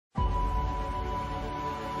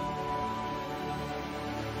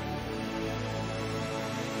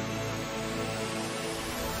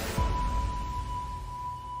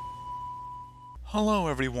Hello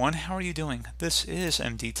everyone, how are you doing? This is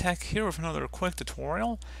MD Tech here with another quick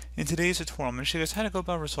tutorial. In today's tutorial, I'm going to show you guys how to go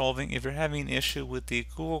about resolving if you're having an issue with the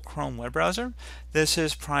Google Chrome web browser. This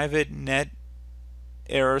is private net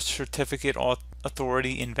error certificate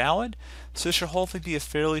authority invalid. So this should hopefully be a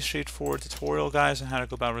fairly straightforward tutorial, guys, on how to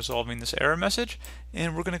go about resolving this error message.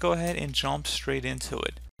 And we're going to go ahead and jump straight into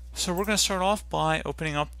it. So we're going to start off by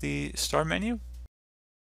opening up the Start menu.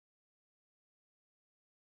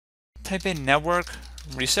 Type in network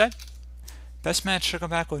reset. Best match should come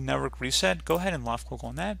back with network reset. Go ahead and left click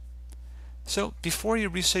on that. So before you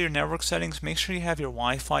reset your network settings, make sure you have your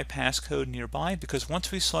Wi-Fi passcode nearby, because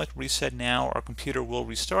once we select reset now, our computer will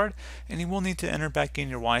restart, and you will need to enter back in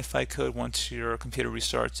your Wi-Fi code once your computer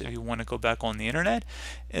restarts if you want to go back on the internet,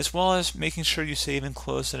 as well as making sure you save and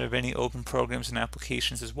close out of any open programs and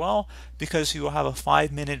applications as well, because you will have a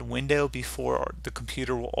 5-minute window before the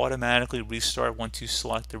computer will automatically restart once you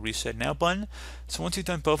select the reset now button. So once you've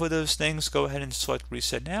done both of those things, go ahead and select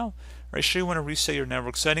reset now. Are you sure you want to reset your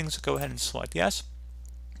network settings? Go ahead and select yes.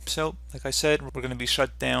 So like I said, we're going to be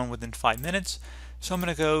shut down within 5 minutes. So I'm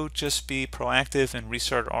going to go just be proactive and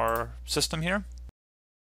restart our system here.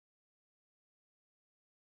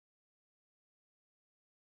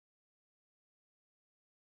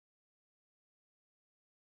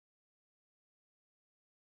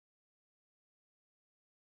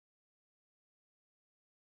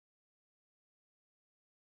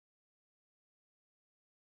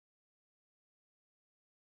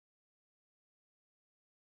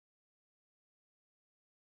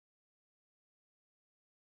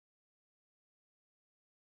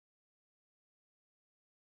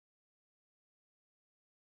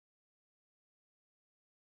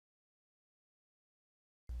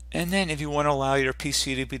 And then if you want to allow your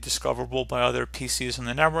PC to be discoverable by other PCs on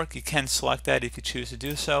the network, you can select that if you choose to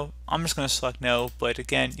do so. I'm just going to select no, but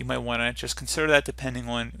again, you might want to just consider that depending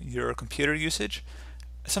on your computer usage.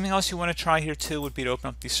 Something else you want to try here too would be to open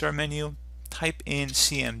up the Start menu, type in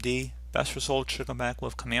CMD. Best result should come back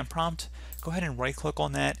with command prompt. Go ahead and right click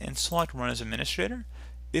on that and select Run as Administrator.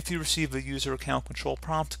 If you receive a user account control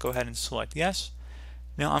prompt, go ahead and select yes.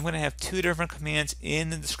 Now I'm going to have two different commands in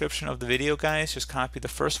the description of the video, guys. Just copy the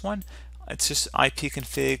first one. It's just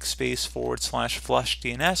ipconfig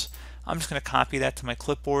 /flushdns. I'm just going to copy that to my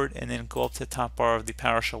clipboard and then go up to the top bar of the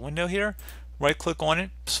PowerShell window here. Right click on it,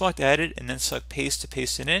 select edit, and then select paste to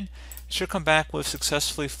paste it in. It should come back with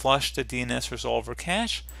successfully flushed the DNS resolver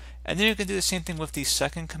cache. And then you can do the same thing with the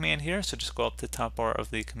second command here. So just go up to the top bar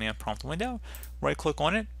of the command prompt window, right click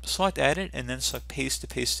on it, select edit, and then select paste to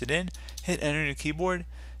paste it in. Hit enter on your keyboard.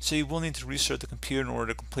 So you will need to restart the computer in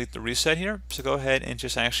order to complete the reset here. So go ahead and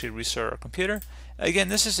just actually restart our computer. Again,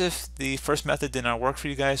 this is if the first method did not work for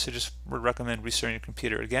you guys, so just would recommend restarting your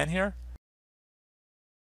computer again here.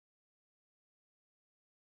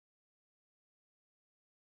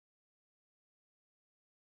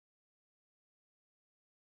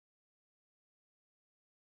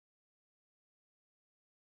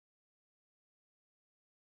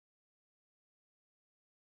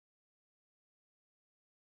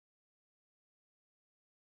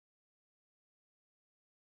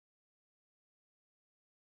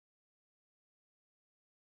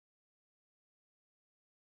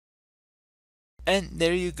 And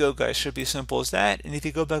there you go, guys. Should be as simple as that. And if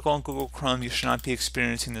you go back on Google Chrome, you should not be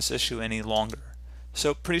experiencing this issue any longer.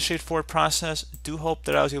 So pretty straightforward process. Do hope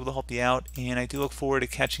that I was able to help you out, and I do look forward to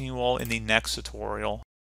catching you all in the next tutorial.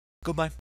 Goodbye.